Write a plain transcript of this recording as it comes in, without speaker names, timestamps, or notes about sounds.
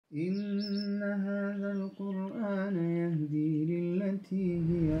إن هذا القرآن يهدي للتي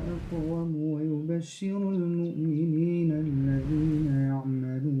هي أقوم ويبشر المؤمنين الذين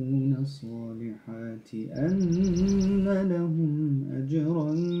يعملون الصالحات أن لهم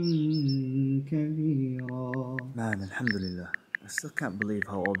أجرا كبيرا. Man, Alhamdulillah. I still can't believe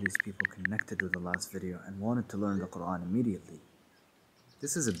how all these people connected with the last video and wanted to learn the Quran immediately.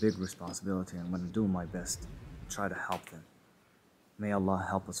 This is a big responsibility and I'm going to do my best to try to help them. May Allah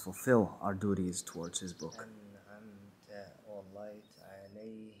help us fulfill our duties towards His book. Or light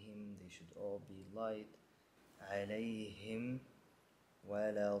عليهم, they should all be light. عليهم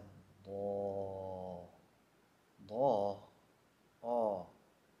ولا ضا.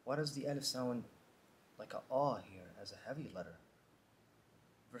 Why does the alif sound like a ah here as a heavy letter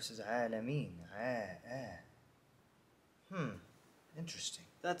versus عالمين? Interesting.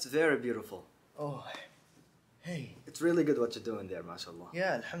 That's very beautiful. Oh, hey. It's really good what you're doing there, mashallah.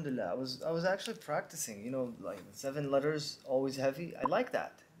 Yeah, alhamdulillah. I was actually practicing, like 7 letters, always heavy. I like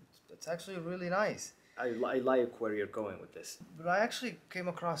that. It's actually really nice. I like where you're going with this. But I actually came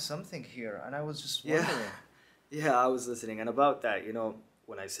across something here, and I was just wondering. Yeah, I was listening. And about that,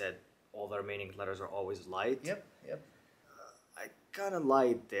 when I said all the remaining letters are always light. Yep. I kind of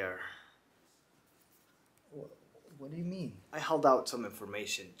lied there. What do you mean? I held out some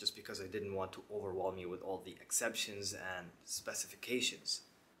information just because I didn't want to overwhelm you with all the exceptions and specifications.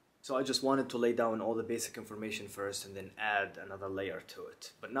 So I just wanted to lay down all the basic information first and then add another layer to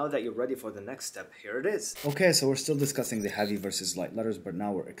it. But now that you're ready for the next step, here it is. Okay, so we're still discussing the heavy versus light letters, but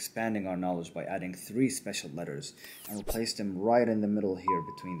now we're expanding our knowledge by adding 3 special letters. And we'll place them right in the middle here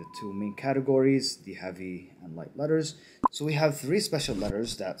between the 2 main categories, the heavy and light letters. So we have 3 special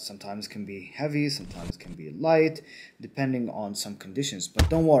letters that sometimes can be heavy, sometimes can be light, depending on some conditions. But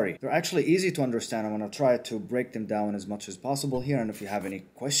don't worry, they're actually easy to understand. I'm going to try to break them down as much as possible here. And if you have any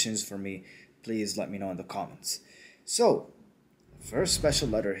questions for me, please let me know in the comments. So, the first special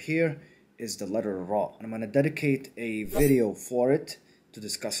letter here is the letter Ra. And I'm going to dedicate a video for it to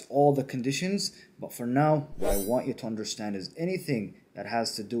discuss all the conditions. But for now, what I want you to understand is anything that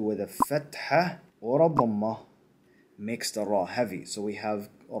has to do with a Fatha or a Dhamma makes the Ra heavy. So we have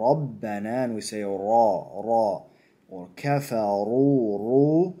Rabbana and we say Ra, or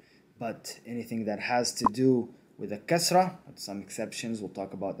Kafaru, but anything that has to do with a Kasra, with some exceptions, we'll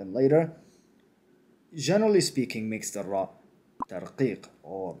talk about them later, generally speaking makes the Ra Tarqiq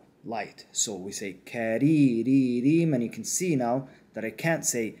or light. So we say Karirim, and you can see now that I can't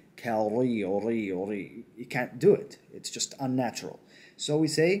say Kari or Ri. You can't do it. It's just unnatural. So we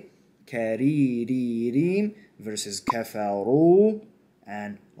say Karirim versus Kafaru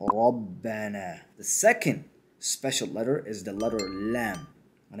and Rabbana. The second special letter is the letter Lam.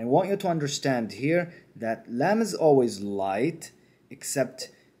 And I want you to understand here that Lam is always light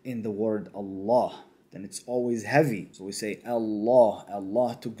except in the word Allah. Then it's always heavy. So we say Allah,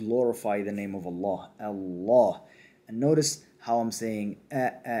 Allah, to glorify the name of Allah, Allah. And notice how I'm saying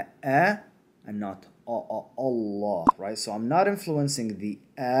and not Allah, right? So I'm not influencing the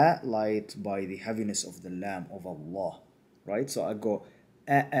light by the heaviness of the Lam of Allah, right? So I go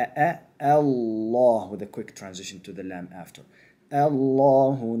Allah with a quick transition to the Lam after.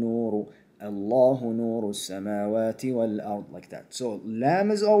 Allahu nuru samawati wal ard, like that. So Lam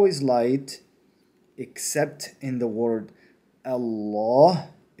is always light except in the word Allah.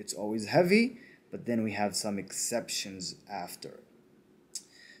 It's always heavy, but then we have some exceptions after.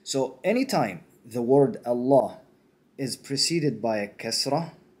 So anytime the word Allah is preceded by a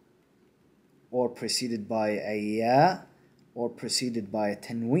kasra, or preceded by a ya, or preceded by a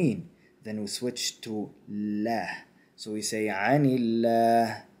tanween, then we switch to la. So we say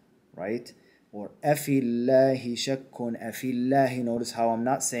anillah, right? Or afillahi shakkun, afillahi. Notice how I'm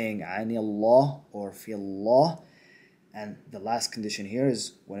not saying anillah or fillah. And the last condition here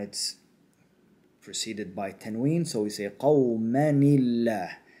is when it's preceded by tanween. So we say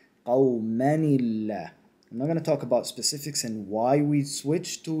qawmanillah, qawmanillah. I'm not going to talk about specifics and why we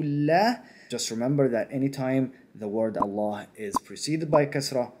switch to la. Just remember that anytime the word Allah is preceded by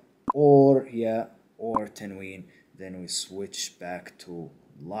kasra or ya or tanween, then we switch back to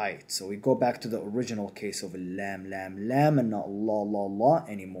light. So we go back to the original case of lam, lam, lam, and not Allah, Allah, Allah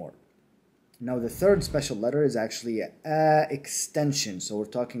anymore. Now the third special letter is actually a extension. So we're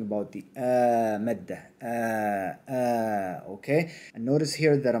talking about the madda, okay? And notice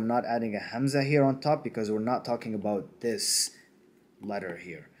here that I'm not adding a hamza here on top because we're not talking about this letter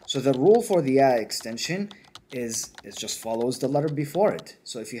here. So the rule for the extension is it just follows the letter before it.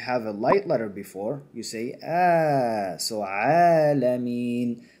 So if you have a light letter before, you say so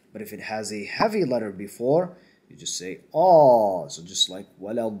alameen. But if it has a heavy letter before, You just say ah, so just like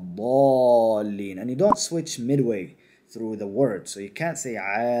وَلَا الضَّالِّينَ, and you don't switch midway through the word. So you can't say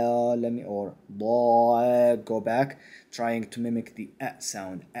عَالَمِ or ضَا, go back trying to mimic the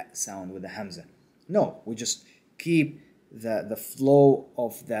sound with the hamza. No, we just keep the flow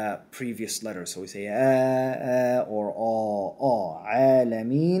of the previous letter. So we say or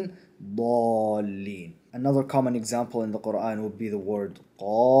عَالَمِينَ ضَالِّينَ. Another common example in the Quran would be the word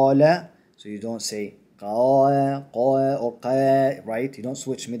قَالَ. So you don't say قَا or قَا, right? You don't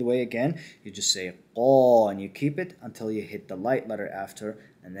switch midway again. You just say قَا and you keep it until you hit the light letter after,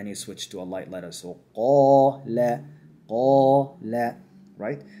 and then you switch to a light letter. So قَالَ, قَالَ,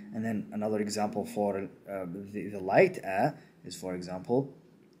 right? And then another example for the light is, for example,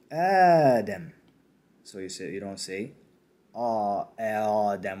 Adam. So you don't say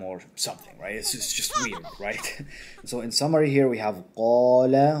Adam or something, right? It's just weird, right? So in summary here we have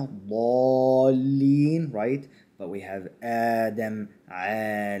قال ضالين, right? But we have Adam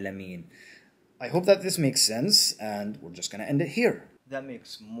عالمين. I hope that this makes sense, and we're just gonna end it here. That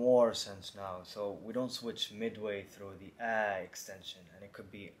makes more sense now. So we don't switch midway through the extension, and it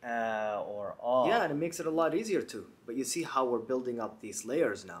could be or Yeah, and it makes it a lot easier too. But you see how we're building up these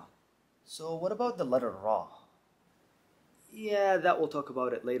layers now. So what about the letter ra? Yeah, that we'll talk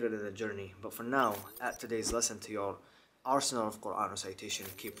about it later in the journey. But for now, add today's lesson to your arsenal of Quran recitation.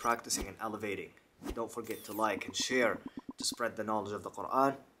 Keep practicing and elevating. Don't forget to like and share to spread the knowledge of the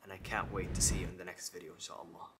Quran. And I can't wait to see you in the next video, inshallah.